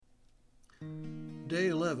Day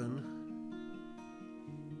 11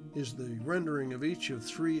 is the rendering of each of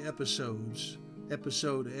 3 episodes.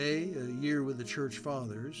 Episode A Year with the Church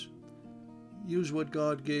Fathers. Use what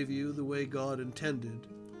God gave you the way God intended.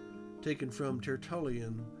 Taken from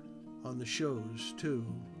Tertullian on the shows, too.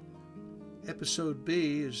 Episode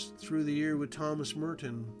B is Through the Year with Thomas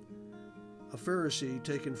Merton, a Pharisee,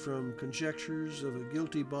 taken from Conjectures of a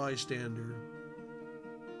Guilty Bystander.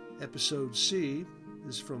 Episode C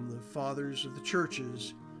is from the Fathers of the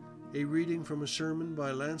Churches, a reading from a sermon by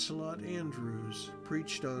Lancelot Andrewes,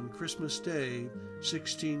 preached on Christmas Day,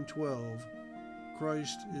 1612.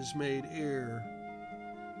 Christ is made heir.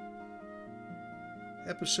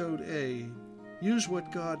 Episode A. Use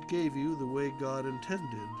what God gave you the way God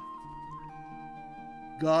intended.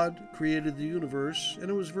 God created the universe, and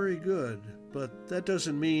it was very good, but that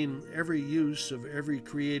doesn't mean every use of every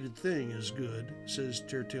created thing is good, says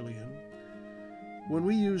Tertullian. When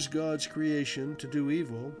we use God's creation to do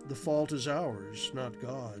evil, the fault is ours, not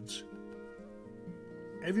God's.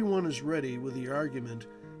 Everyone is ready with the argument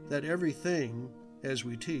that everything, as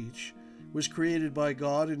we teach, was created by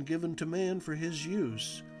God and given to man for his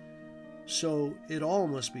use. So it all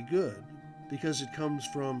must be good, because it comes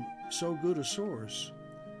from so good a source.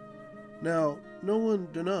 Now, no one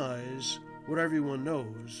denies what everyone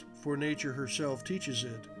knows, for nature herself teaches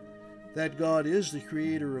it, that God is the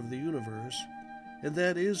creator of the universe, and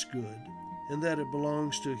that is good, and that it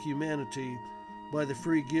belongs to humanity by the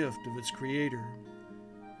free gift of its creator.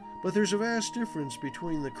 But there's a vast difference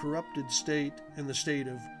between the corrupted state and the state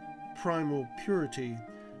of primal purity,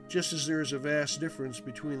 just as there is a vast difference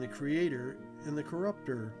between the creator and the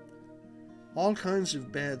corrupter. All kinds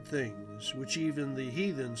of bad things, which even the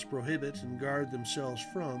heathens prohibit and guard themselves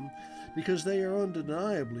from, because they are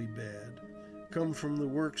undeniably bad, come from the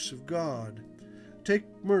works of God. Take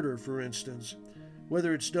murder, for instance.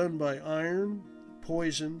 Whether it's done by iron,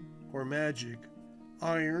 poison, or magic,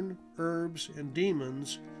 iron, herbs, and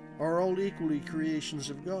demons are all equally creations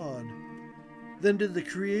of God. Then did the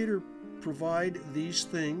Creator provide these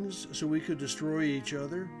things so we could destroy each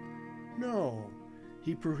other? No.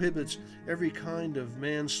 He prohibits every kind of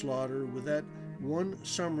manslaughter with that one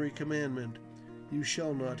summary commandment, you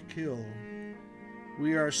shall not kill.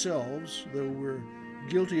 We ourselves, though we're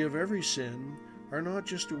guilty of every sin, are not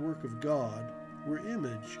just a work of God, we're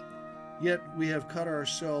image. Yet we have cut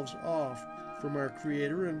ourselves off from our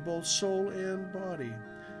Creator in both soul and body.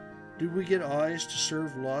 Did we get eyes to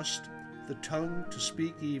serve lust, the tongue to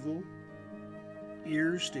speak evil,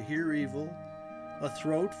 ears to hear evil, a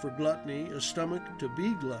throat for gluttony, a stomach to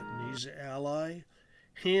be gluttony's ally,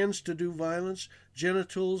 hands to do violence,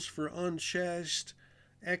 genitals for unchaste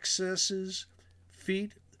excesses,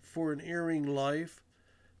 feet for an erring life?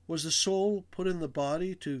 Was the soul put in the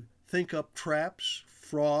body to think up traps,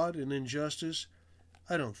 fraud, and injustice?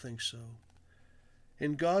 I don't think so.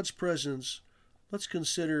 In God's presence, let's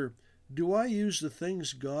consider, do I use the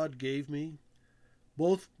things God gave me,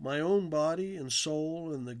 both my own body and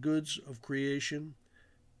soul and the goods of creation,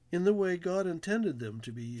 in the way God intended them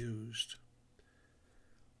to be used?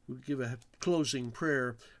 We'll give a closing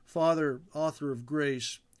prayer. Father, author of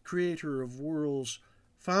grace, creator of worlds,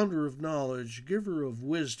 founder of knowledge, giver of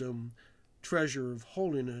wisdom, treasure of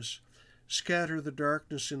holiness, scatter the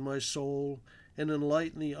darkness in my soul and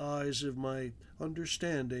enlighten the eyes of my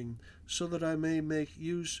understanding, so that I may make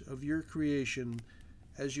use of your creation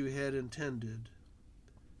as you had intended.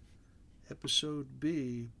 Episode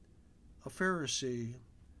B, a Pharisee.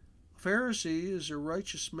 A Pharisee is a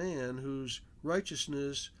righteous man whose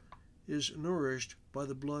righteousness is nourished by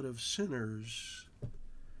the blood of sinners.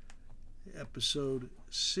 Episode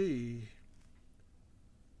C,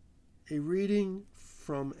 a reading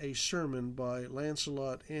from a sermon by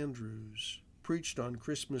Lancelot Andrewes, preached on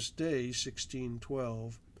Christmas Day,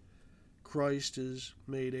 1612. Christ is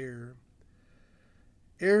made heir.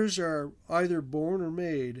 Heirs are either born or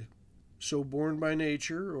made, so born by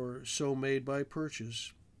nature or so made by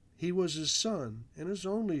purchase. He was his son, and his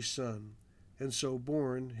only son, and so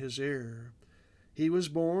born his heir. He was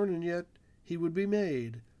born, and yet he would be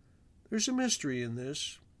made. There's a mystery in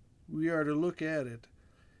this. We are to look at it.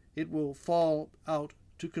 It will fall out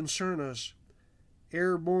to concern us.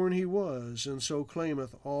 Heir born he was, and so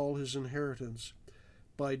claimeth all his inheritance,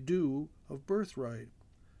 by due of birthright.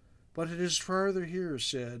 But it is farther here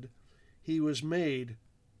said, he was made.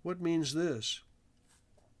 What means this?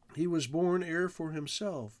 He was born heir for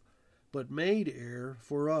himself, but made heir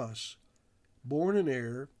for us. Born an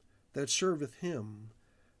heir that serveth him,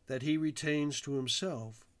 that he retains to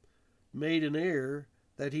himself. Made an heir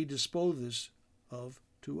that he disposeth of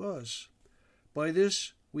to us. By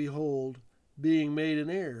this we hold, being made an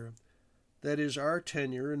heir, that is our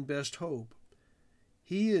tenure and best hope.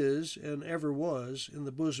 He is, and ever was, in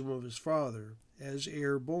the bosom of his Father, as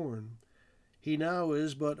heir born. He now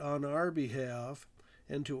is but on our behalf,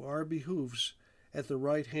 and to our behoofs, at the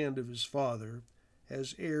right hand of his Father,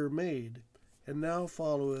 as heir made. And now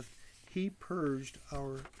followeth, he purged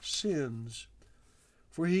our sins.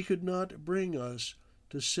 For he could not bring us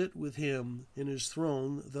to sit with him in his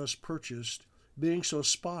throne thus purchased, being so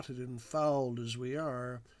spotted and fouled as we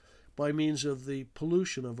are, by means of the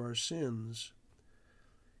pollution of our sins.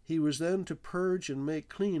 He was then to purge and make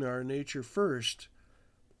clean our nature first,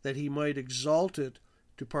 that he might exalt it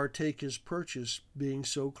to partake his purchase, being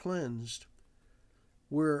so cleansed.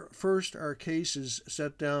 Where first our case is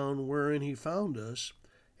set down wherein he found us,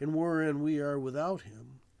 and wherein we are without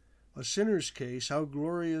him, a sinner's case, how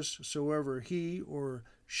glorious soever he or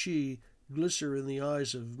she glister in the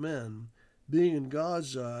eyes of men, being in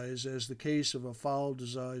God's eyes as the case of a foul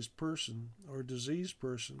diseased person, or diseased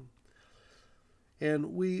person.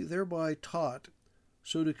 And we thereby taught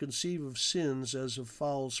so to conceive of sins as of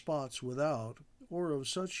foul spots without, or of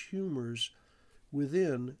such humours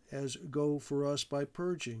within as go for us by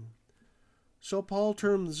purging. So Paul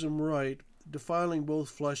terms them right, defiling both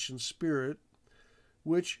flesh and spirit,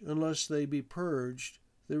 which, unless they be purged,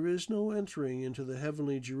 there is no entering into the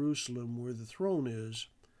heavenly Jerusalem where the throne is,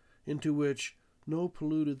 into which no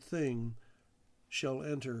polluted thing shall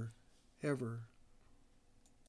enter ever.